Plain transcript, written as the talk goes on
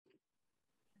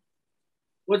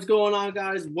What's going on,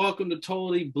 guys? Welcome to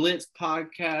Totally Blitz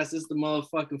Podcast. It's the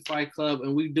motherfucking Fight Club,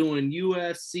 and we doing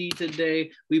UFC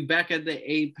today. We back at the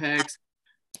Apex.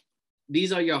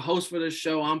 These are your hosts for the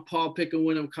show. I'm Paul Picking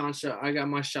Wyndham Concha. I got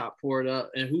my shot poured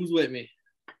up, and who's with me?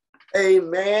 Hey,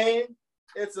 man,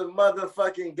 it's a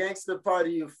motherfucking gangster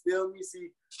party, you feel me?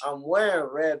 See, I'm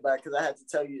wearing red back because I had to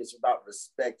tell you it's about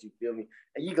respect, you feel me?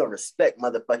 And you gonna respect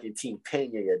motherfucking Team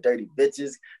Pena, you dirty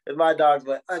bitches. And my dogs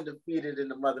were undefeated in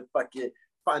the motherfucking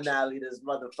finale this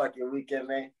motherfucking weekend,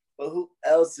 man. But who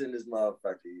else in this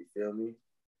motherfucker, you feel me?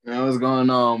 Man, what's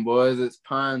going on, boys? It's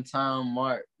Pine Time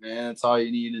Mark, man. That's all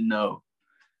you need to know.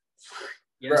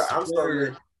 Yes, bro, I'm so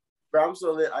lit. Bro, I'm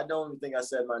so lit. I don't even think I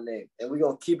said my name. And we're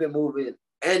going to keep it moving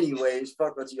anyways.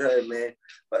 Fuck what you heard, man.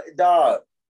 But, dog,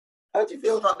 how'd you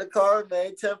feel about the card,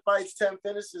 man? 10 fights, 10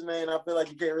 finishes, man. I feel like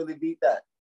you can't really beat that.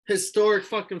 Historic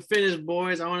fucking finish,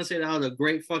 boys. I want to say that was a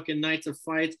great fucking night of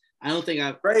fights.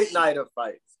 Great night of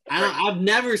fights. I've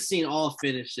never seen all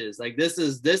finishes. Like, this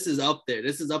is up there.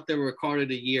 This is up there with Card of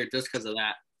the Year just because of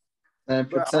that. 10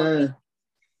 for 10.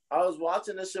 I was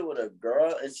watching this shit with a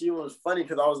girl, and she was funny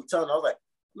because I was telling her, I was like,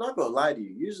 I'm not gonna lie to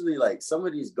you. Usually, like, some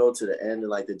of these go to the end, and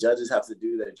like the judges have to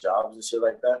do their jobs and shit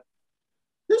like that.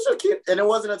 This should keep. And it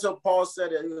wasn't until Paul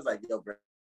said it, he was like, "Yo, bro,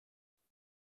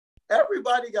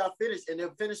 everybody got finished, and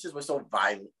their finishes were so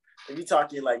violent." And you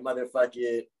talking like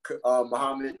motherfucking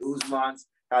Muhammad Usman's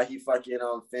how he fucking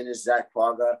finished Zach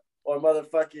Praga, or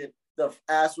motherfucking the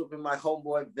ass whooping my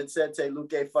homeboy Vicente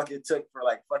Luque fucking took for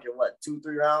like fucking what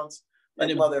 2-3 rounds. Like,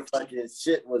 motherfucking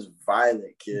shit was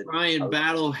violent, kid. Brian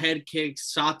Battle head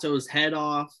kicks Sato's head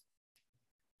off.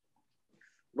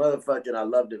 Motherfucking, I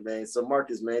loved it, man. So,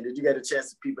 Marcus, man, did you get a chance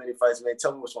to peep any fights, man?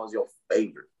 Tell me which one's your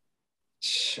favorite.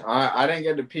 I didn't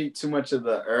get to peep too much of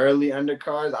the early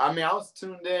undercards. I mean, I was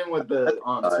tuned in with the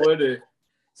on Twitter,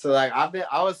 so like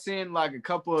I was seeing like a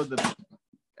couple of the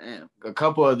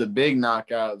big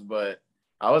knockouts, but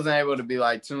I wasn't able to be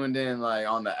like tuned in like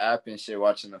on the app and shit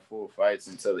watching the full fights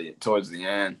until towards the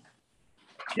end.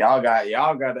 Y'all got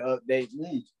to update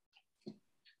me.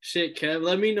 Shit, Kev,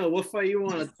 let me know what fight you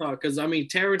want to talk. Because, I mean,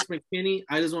 Terrence McKinney,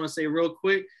 I just want to say real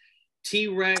quick,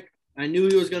 T-Rex, I knew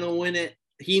he was going to win it.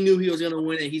 He knew he was going to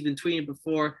win it. He's been tweeting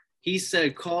before. He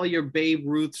said, call your Babe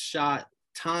Ruth shot,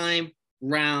 time,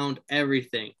 round,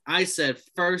 everything. I said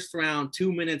first round,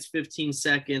 2 minutes, 15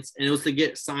 seconds, and it was to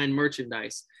get signed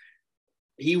merchandise.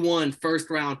 He won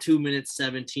first round, 2 minutes,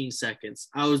 17 seconds.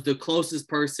 I was the closest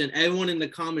person. Everyone in the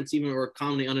comments even were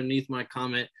commenting underneath my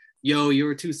comment, yo, you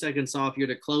were 2 seconds off. You're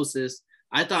the closest.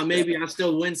 I thought maybe I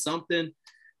still win something.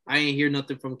 I ain't hear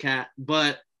nothing from Kat,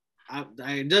 but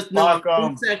I just know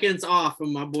I'm 2 seconds off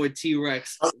from my boy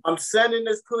T-Rex. I'm sending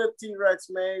this clip, T-Rex,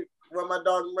 man. Where my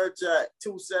dog merch at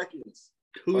 2 seconds.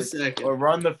 2 seconds. Or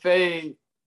run the fade.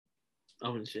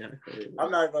 Oh, shit.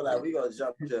 I'm not gonna lie. We gonna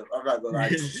jump him. I'm not gonna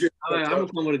lie. I'm gonna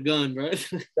come with a gun, bro.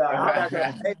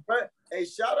 Hey,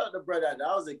 shout out to brother.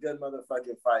 That was a good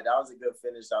motherfucking fight. That was a good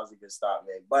finish. That was a good stop,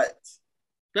 man. But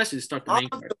especially to start the main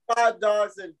part. The 5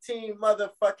 dogs and Team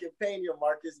motherfucking Pena,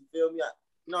 Marcus. You feel me?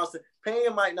 You know what I'm saying?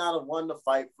 Pena might not have won the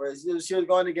fight first. She was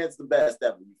going against the best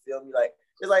ever. You feel me? Like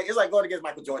it's like going against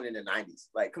Michael Jordan in the 90s.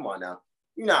 Like, come on now.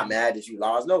 You're not mad that you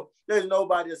lost. No, there's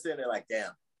nobody that's sitting there like,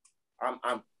 damn,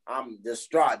 I'm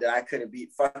distraught that I couldn't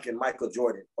beat fucking Michael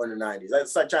Jordan in the 90s.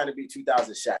 It's like trying to beat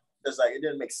 2000 Shaq. It's like, it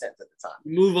didn't make sense at the time.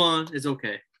 Move on. It's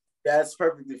okay. That's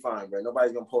perfectly fine, bro.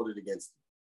 Nobody's going to hold it against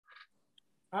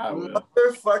you.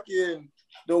 Motherfucking,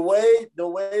 the way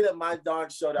that my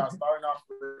dog showed out, starting off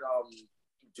with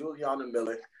Juliana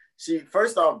Miller.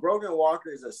 First off, Brogan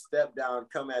Walker is a step down,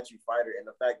 come at you fighter, and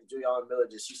the fact that Juliana Miller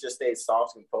she just stayed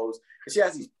soft and composed, and she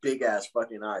has these big ass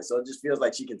fucking eyes, so it just feels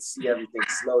like she can see everything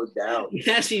slowed down.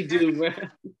 Yeah, she do, bro.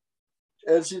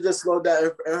 And she just slowed down,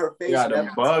 and her face. Got them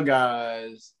bug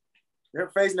eyes. Her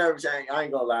face never changed. I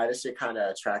ain't gonna lie, this shit kind of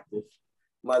attractive,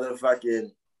 motherfucking.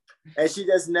 And she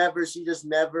just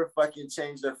never fucking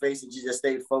changed her face, and she just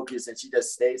stayed focused, and she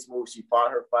just stayed smooth. She fought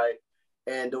her fight.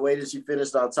 And the way that she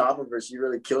finished on top of her, she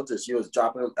really killed her. She was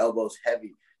dropping them elbows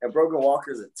heavy. And Brogan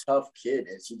Walker is a tough kid.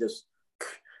 And she just,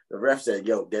 the ref said,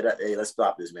 yo, hey, let's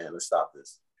stop this, man. Let's stop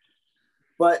this.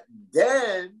 But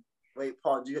then, wait,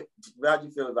 Paul, how'd you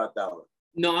feel about that one?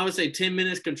 No, I would say 10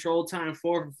 minutes control time,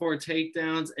 4 for 4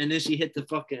 takedowns. And then she hit the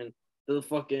fucking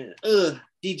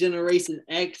Degeneration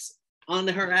X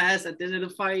onto her ass at the end of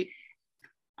the fight.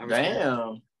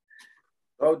 Damn.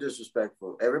 So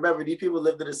disrespectful. And remember, these people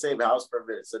lived in the same house for a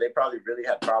minute, so they probably really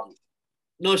had problems.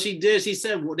 No, she did. She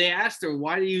said, well, they asked her,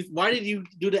 why did you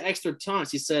do the extra taunt?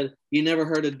 She said, you never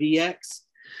heard of DX?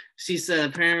 She said,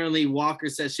 apparently Walker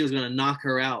said she was going to knock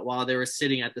her out while they were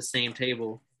sitting at the same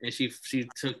table. And she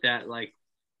took that like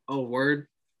Oh, word.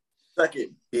 Suck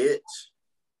it, bitch.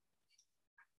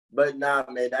 But nah,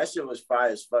 man, that shit was fire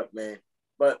as fuck, man.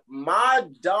 But my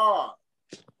dog,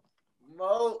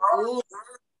 Mo,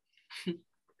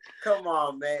 come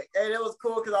on, man. And it was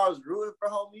cool because I was rooting for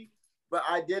homie, but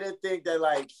I didn't think that,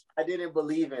 like, I didn't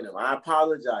believe in him. I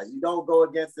apologize. You don't go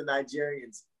against the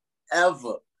Nigerians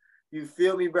ever. You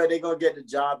feel me, bro? They gonna get the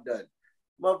job done.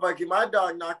 Motherfucking, my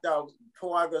dog knocked out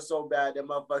Poaga so bad that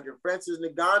motherfucking Francis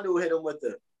Ngannou hit him with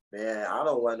the, man, I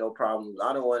don't want no problems.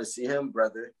 I don't want to see him,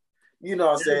 brother. You know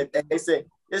what I'm saying? And they say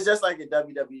it's just like in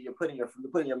WWE, you're putting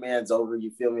your man's over,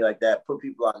 you feel me, like that. Put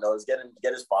people on notice,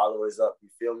 get his followers up, you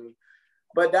feel me?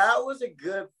 But that was a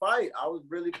good fight. I was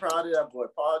really proud of that boy.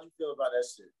 Paul, how do you feel about that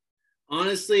shit?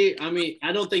 Honestly, I mean,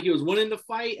 I don't think he was winning the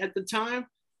fight at the time,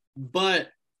 but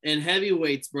in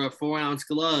heavyweights, bro, 4-ounce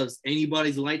gloves,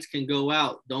 anybody's lights can go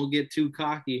out. Don't get too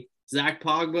cocky. Zach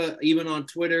Pogba, even on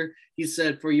Twitter, he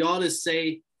said, for y'all to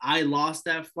say I lost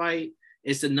that fight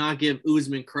is to not give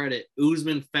Usman credit.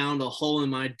 Usman found a hole in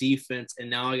my defense, and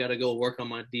now I got to go work on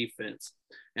my defense.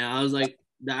 And I was like,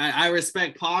 I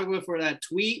respect Pogba for that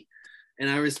tweet, and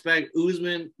I respect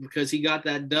Usman because he got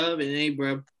that dub. And hey,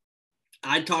 bro,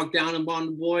 I talked down on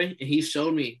the boy, and he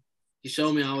showed me. He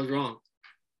showed me I was wrong.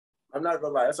 I'm not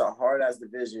gonna lie, that's a hard ass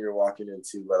division you're walking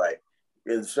into, but like,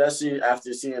 especially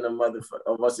after seeing a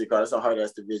motherfucker, what's it called? It's a hard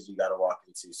ass division you gotta walk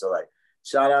into. So like,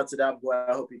 shout out to that boy.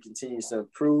 I hope he continues to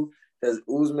improve because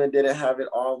Usman didn't have it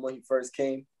all when he first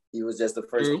came. He was just the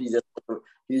first.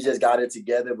 He just got it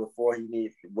together before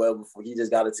he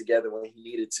just got it together when he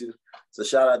needed to. So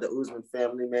shout out to Usman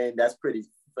family, man. That's pretty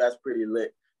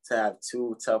lit to have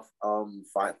two tough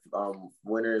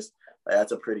winners. Like,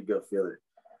 that's a pretty good feeling.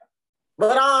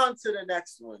 But on to the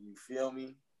next one, you feel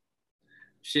me?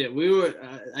 Shit,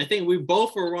 I think we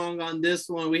both were wrong on this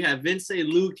one. We have Vince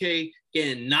Luque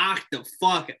getting knocked the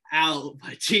fuck out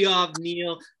by Geoff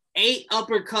Neal. 8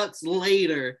 uppercuts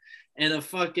later and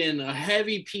a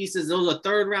heavy pieces. It was a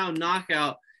 3rd round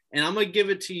knockout. And I'm going to give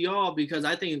it to y'all because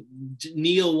I think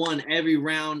Neal won every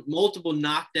round, multiple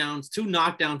knockdowns, 2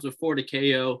 knockdowns before the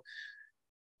KO.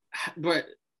 But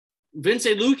Vince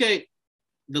Luque,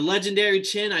 the legendary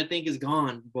chin, I think, is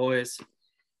gone, boys.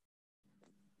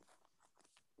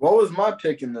 What was my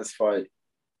pick in this fight?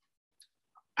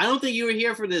 I don't think you were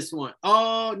here for this one.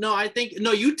 Oh, no,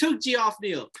 you took Geoff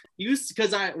Neal.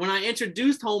 Because when I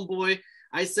introduced Homeboy,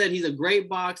 I said he's a great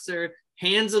boxer.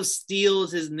 Hands of Steel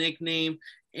is his nickname.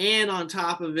 And on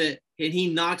top of it, and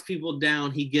he knocks people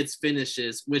down, he gets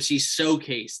finishes, which he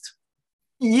showcased.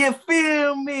 You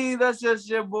feel me? That's just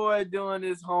your boy doing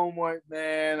his homework,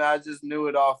 man. I just knew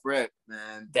it off rip,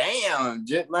 man. Damn,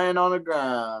 Jit laying on the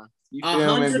ground. You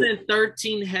feel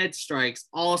 113 me? Head strikes,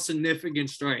 all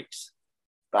significant strikes.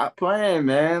 Stop playing,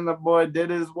 man. The boy did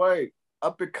his work.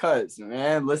 Uppercuts,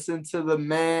 man. Listen to the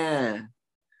man.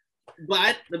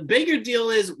 But the bigger deal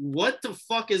is what the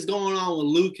fuck is going on with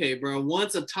Luque, bro?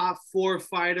 Once a top 4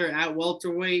 fighter at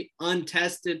welterweight,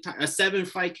 untested, a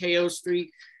 7-fight KO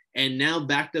streak, and now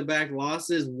back-to-back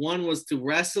losses. One was to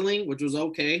wrestling, which was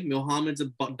okay. Muhammad's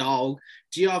a dog.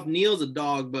 Geoff Neal's a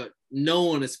dog, but no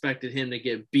one expected him to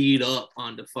get beat up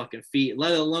on the fucking feet,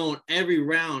 let alone every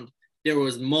round. There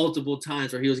was multiple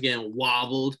times where he was getting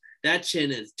wobbled. That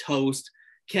chin is toast.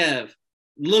 Kev,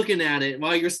 looking at it,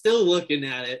 while you're still looking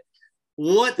at it,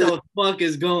 what the fuck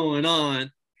is going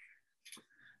on?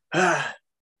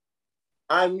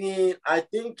 I mean, I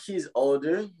think he's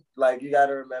older. Like, you got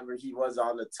to remember, he was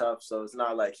on the tough, so it's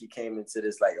not like he came into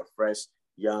this like a fresh,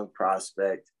 young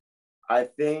prospect. I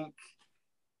think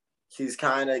he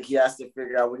has to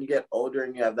figure out when you get older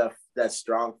and you have that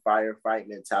strong firefight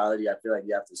mentality, I feel like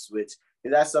you have to switch.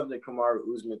 And that's something Kamaru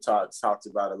Usman talks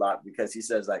about a lot because he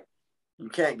says, like, you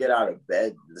can't get out of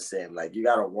bed the same. Like, you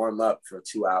got to warm up for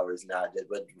 2 hours now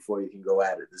before you can go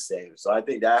at it the same. So I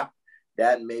think that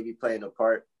may be playing a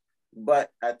part.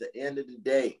 But at the end of the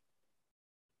day,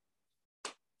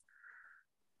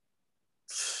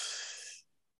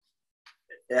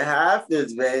 it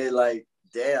happens, man. Like,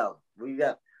 damn,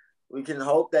 we can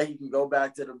hope that he can go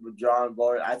back to the drawing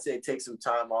board. I'd say take some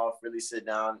time off, really sit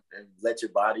down and let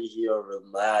your body heal,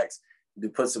 relax,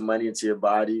 put some money into your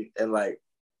body, and like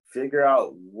figure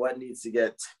out what needs to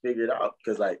get figured out.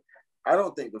 Because like, I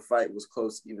don't think the fight was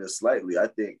close even slightly. I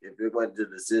think if it went to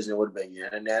the decision, it would have been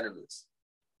unanimous.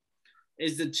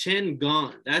 Is the chin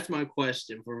gone? That's my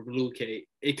question for Luque.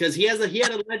 Because he had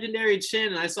a legendary chin,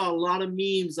 and I saw a lot of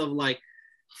memes of like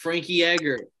Frankie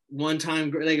Edgar one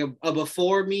time, like a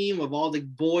before meme of all the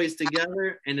boys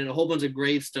together, and then a whole bunch of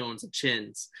gravestones of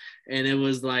chins, and it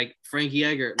was like Frankie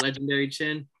Edgar, legendary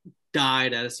chin,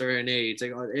 died at a certain age.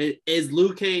 Like, is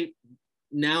Luque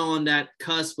now on that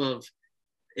cusp of,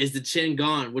 is the chin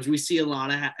gone, which we see a lot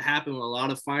of happen with a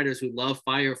lot of fighters who love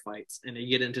firefights and they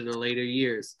get into their later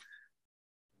years.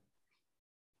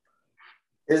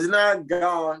 It's not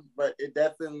gone, but it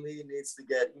definitely needs to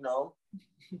get,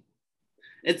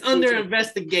 It's under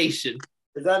investigation.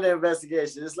 It's under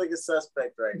investigation. It's like a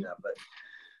suspect right now, but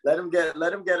let him get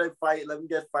a fight. Let him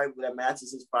get a fight that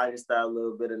matches his fighting style a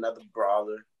little bit, another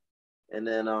brawler. And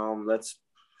then let's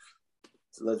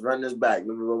run this back.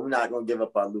 We're not gonna give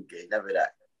up on Luque. Never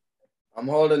that. I'm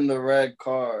holding the red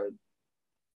card.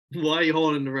 Why are you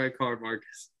holding the red card,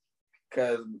 Marcus?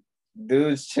 Because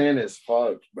dude's chin is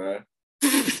fucked, bro.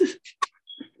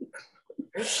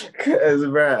 Because,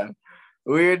 bro,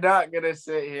 we're not going to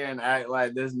sit here and act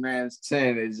like this man's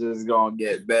chin is just going to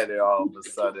get better all of a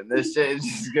sudden. This shit is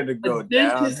just going to go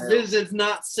down. This visit's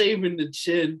not saving the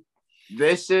chin.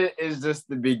 This shit is just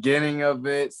the beginning of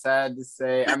it, sad to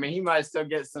say. I mean, he might still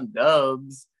get some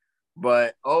dubs,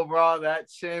 but overall, that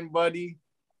chin, buddy,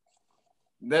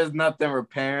 there's nothing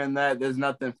repairing that. There's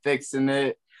nothing fixing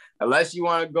it. Unless you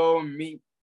want to go and meet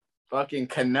fucking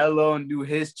Canelo and do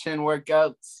his chin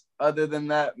workouts. Other than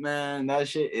that, man, that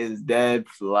shit is dead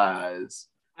flies.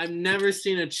 I've never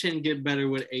seen a chin get better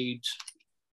with age.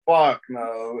 Fuck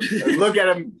no. Look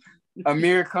at him,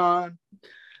 Amir Khan.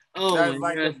 Oh, that's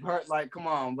my like God. like, come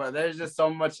on, bro. There's just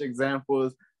so much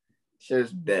examples.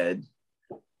 Shit's dead.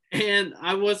 And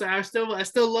I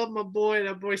still love my boy.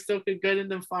 That boy still could get in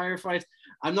them firefights.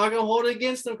 I'm not gonna hold it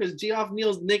against him because Geoff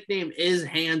Neal's nickname is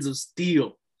Hands of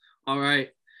Steel. All right.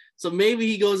 So maybe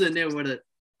he goes in there with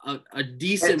a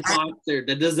decent boxer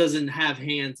that doesn't have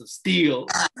hands of steel.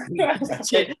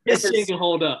 His chin can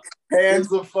hold up.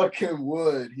 Hands of fucking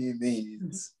wood, he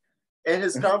needs. And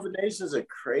his combinations are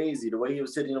crazy. The way he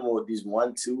was hitting them with these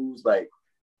 1-2s, like,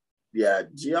 yeah,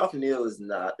 Geoff Neal is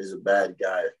a bad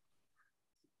guy.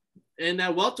 And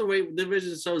that welterweight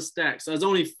division is so stacked, so it's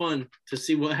only fun to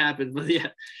see what happens. But yeah,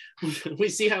 we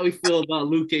see how we feel about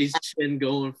Luque's chin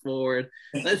going forward.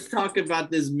 Let's talk about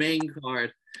this main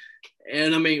card.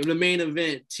 And I mean, the main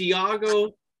event,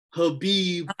 Thiago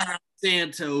Habib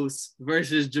Santos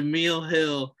versus Jamil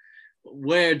Hill,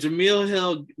 where Jamil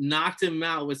Hill knocked him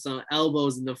out with some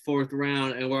elbows in the 4th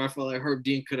round, and where I felt like Herb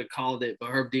Dean could have called it, but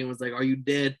Herb Dean was like, "Are you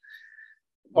dead?"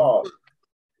 Paul.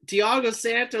 Thiago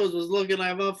Santos was looking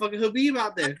like motherfucking Habib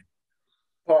out there.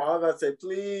 Paul, I'm about to say,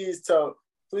 please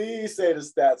say the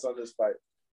stats on this fight.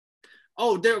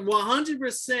 Oh, there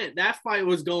 100%. That fight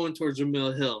was going towards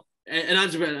Jamil Hill. And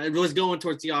it was going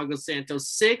towards Thiago Santos.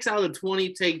 6 out of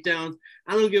 20 takedowns.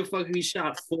 I don't give a fuck if he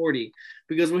shot 40.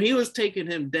 Because when he was taking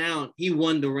him down, he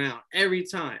won the round every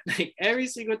time. Like every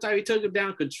single time he took him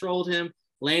down, controlled him,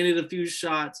 landed a few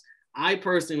shots. I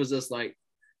personally was just like,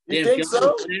 you think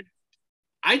so?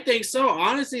 I think so.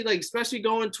 Honestly, like especially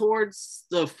going towards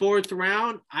the 4th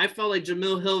round, I felt like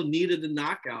Jamil Hill needed the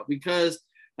knockout because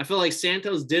I feel like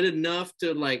Santos did enough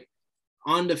to like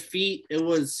on the feet. It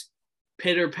was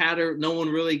pitter patter. No one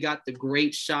really got the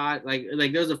great shot. Like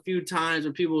there's a few times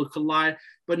where people would collide,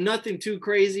 but nothing too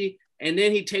crazy. And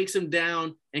then he takes him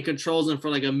down and controls him for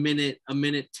like a minute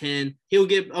 10. He'll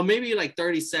get maybe like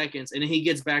 30 seconds, and then he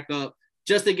gets back up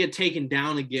just to get taken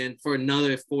down again for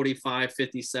another 45,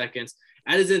 50 seconds.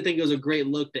 I just didn't think it was a great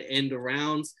look to end the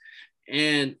rounds.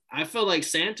 And I felt like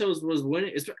Santos was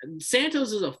winning.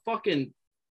 Santos is a fucking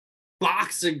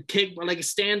boxer, kick, like a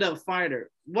stand-up fighter.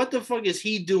 What the fuck is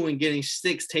he doing getting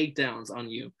 6 takedowns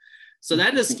on you? So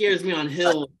that just scares me on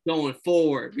Hill going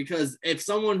forward, because if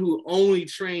someone who only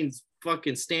trains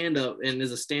fucking stand-up and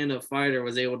is a stand-up fighter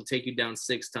was able to take you down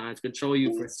 6 times, control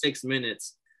you for 6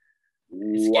 minutes,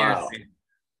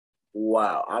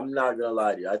 Wow, I'm not gonna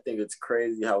lie to you. I think it's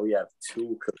crazy how we have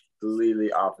 2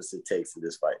 completely opposite takes in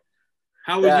this fight.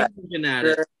 How were you looking at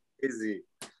it? Crazy.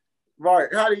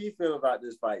 Mark, how do you feel about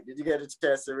this fight? Did you get a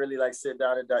chance to really like sit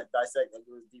down and dissect like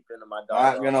it was deep into my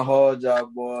dog? I'm gonna hold y'all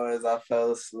boys. I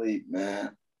fell asleep,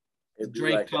 man.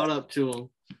 Drake like caught up to him.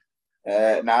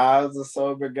 I was a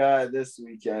sober guy this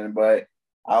weekend, but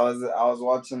I was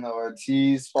watching the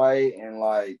Ortiz fight, and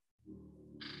like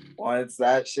once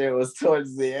that shit was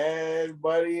towards the end,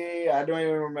 buddy, I don't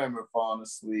even remember falling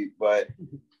asleep, but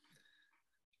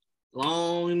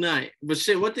long night. But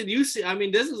shit, what did you see? I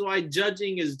mean, this is why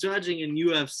judging is judging in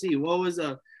UFC. What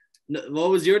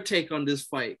was your take on this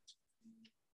fight?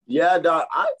 Yeah, dog.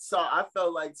 I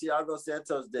felt like Thiago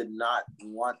Santos did not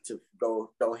want to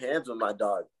go hands with my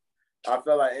dog. I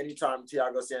felt like anytime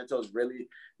Thiago Santos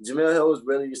Jamil Hill was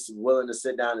really willing to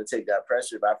sit down and take that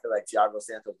pressure, but I feel like Thiago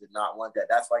Santos did not want that.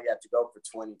 That's why he had to go for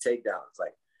 20 takedowns.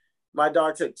 Like my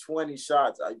dog took 20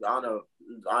 shots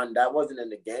on that wasn't in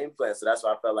the game plan, so that's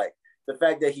why I feel like the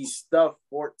fact that he stuffed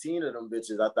 14 of them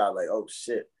bitches, I thought like, oh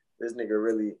shit, this nigga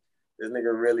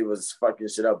really was fucking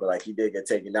shit up, but like he did get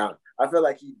taken down. I feel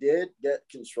like he did get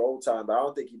control time, but I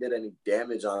don't think he did any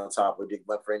damage on top or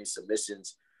went for any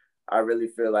submissions. I really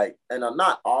feel like, and I'm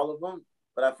not all of them,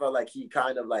 but I felt like he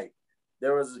kind of like,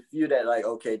 there was a few that like,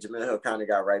 okay, Jamil Hill kind of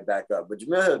got right back up. But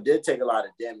Jamil Hill did take a lot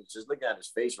of damage. Just looking at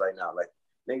his face right now, like,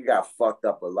 nigga got fucked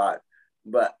up a lot.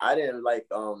 But I didn't like,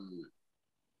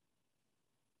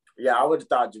 yeah, I would have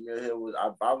thought Jamil Hill was,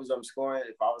 I was scoring.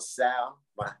 If I was Sal,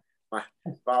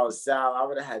 I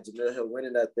would have had Jamil Hill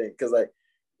winning that thing. Because, like,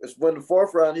 when the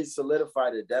fourth round, he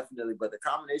solidified it definitely. But the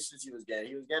combinations he was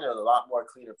getting a lot more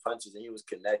cleaner punches and he was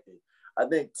connecting. I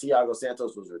think Thiago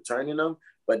Santos was returning them,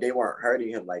 but they weren't hurting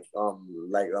him like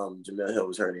Jamil Hill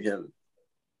was hurting him.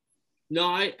 No,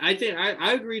 I think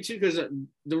I agree too, because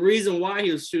the reason why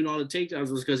he was shooting all the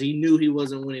takedowns was because he knew he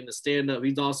wasn't winning the stand-up.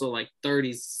 He's also like 30,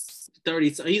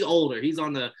 he's older. He's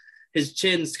on his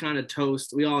chin's kind of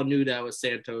toast. We all knew that with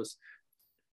Santos.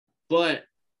 But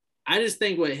I just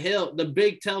think with Hill, the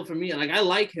big tell for me, like I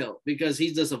like Hill because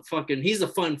he's just he's a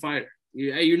fun fighter.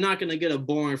 You're not going to get a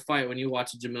boring fight when you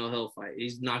watch a Jamil Hill fight.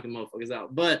 He's knocking motherfuckers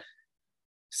out. But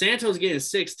Santos getting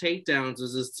 6 takedowns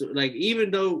is just like, even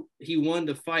though he won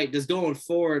the fight, just going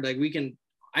forward, like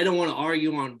I don't want to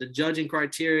argue on the judging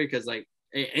criteria because like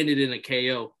it ended in a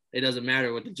KO. It doesn't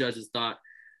matter what the judges thought.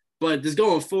 But just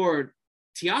going forward,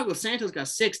 Thiago Santos got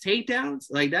 6 takedowns.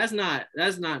 Like that's not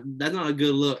a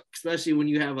good look, especially when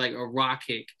you have like a Rock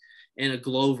kick and a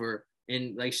Glover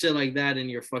and like shit like that in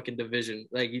your fucking division.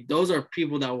 Like those are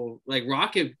people that will like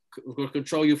Rocket will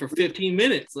control you for 15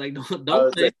 minutes. Like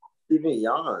don't play. Even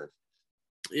Jan.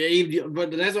 Yeah,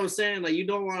 but that's what I'm saying. Like you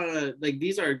don't want to like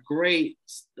these are great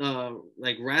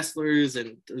like wrestlers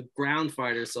and ground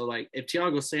fighters. So like if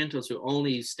Thiago Santos, who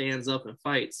only stands up and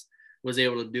fights, was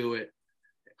able to do it,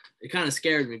 it kind of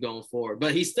scared me going forward.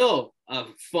 But he's still a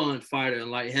fun fighter in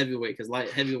light heavyweight because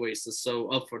light heavyweights is so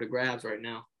up for the grabs right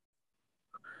now.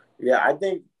 Yeah, I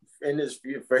think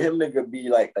for him to be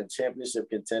like a championship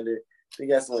contender, I think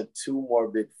he has to win 2 more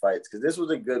big fights because this was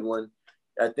a good one.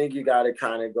 I think you got to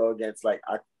kind of go against like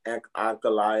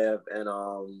Ankalaev and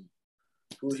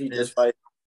who he just fight,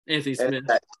 Anthony Smith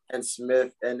and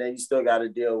Smith, and then you still got to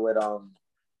deal with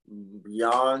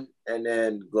Jan and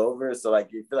then Glover. So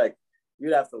like you feel like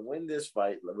you'd have to win this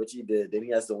fight, which he did. Then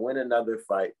he has to win another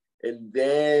fight, and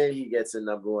then he gets a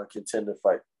 #1 contender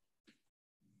fight.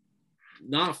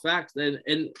 Not fact. And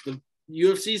the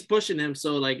UFC's pushing him,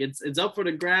 so like it's up for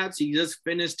the grabs. He just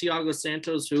finished Thiago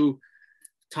Santos, who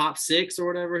top 6 or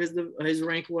whatever his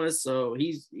rank was. So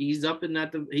he's up in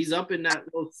that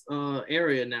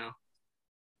area now.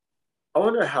 I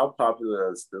wonder how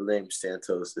popular the name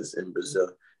Santos is in Brazil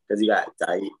because you got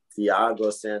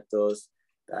Thiago Santos,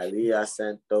 Dalia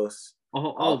Santos.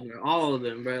 All of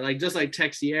them, bro. Like just like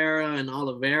Teixeira and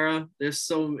Oliveira. There's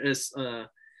so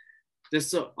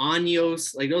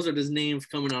Anjos. Like those are just names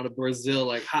coming out of Brazil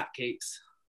like hotcakes.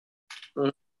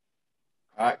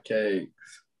 Hotcakes.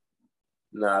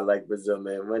 Nah, I like Brazil,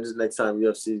 man. When's the next time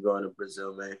UFC is going to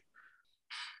Brazil, man?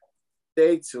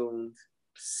 Stay tuned.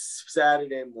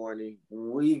 Saturday morning,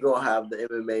 we gonna have the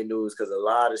MMA news because a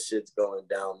lot of shit's going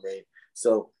down, man.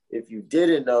 So if you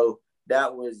didn't know,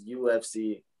 that was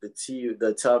UFC,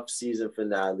 the tough season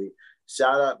finale.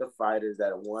 Shout out the fighters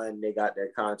that won. They got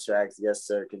their contracts. Yes,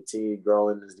 sir. Continue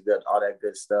growing. Is good. All that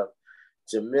good stuff.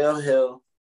 Jamil Hill,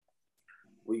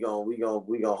 we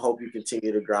gonna hope you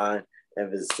continue to grind. And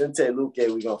Vicente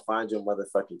Luque, we gonna find your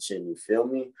motherfucking chin. You feel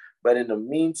me? But in the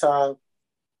meantime,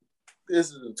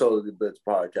 this is the Totally Blitz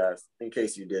podcast. In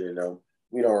case you didn't know,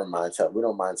 we don't mind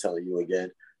telling you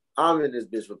again. I'm in this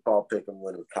bitch with Paul Pickham,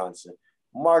 Wisconsin.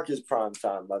 Marcus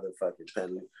Primetime, motherfucking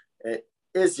Penley, and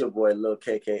it's your boy Lil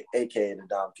KK, aka the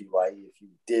Dom PYE. If you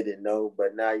didn't know,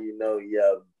 but now you know,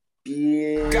 yeah.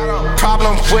 Got a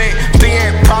problem with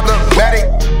being problematic.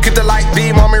 Get the light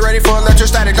beam on me, ready for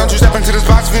electrostatic. Don't you step into this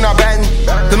box if you're not batting.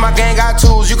 Then my gang got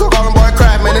tools, you could call them boy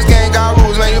crap. Man, this gang got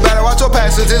rules, man, you better watch your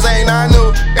passes. This ain't not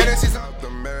new. The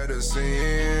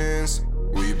medicines,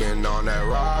 we've been on that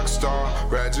rock star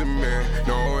regimen,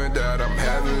 knowing that I'm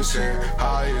heaven sent,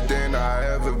 higher than I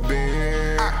ever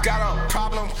been. I got a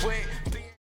problem with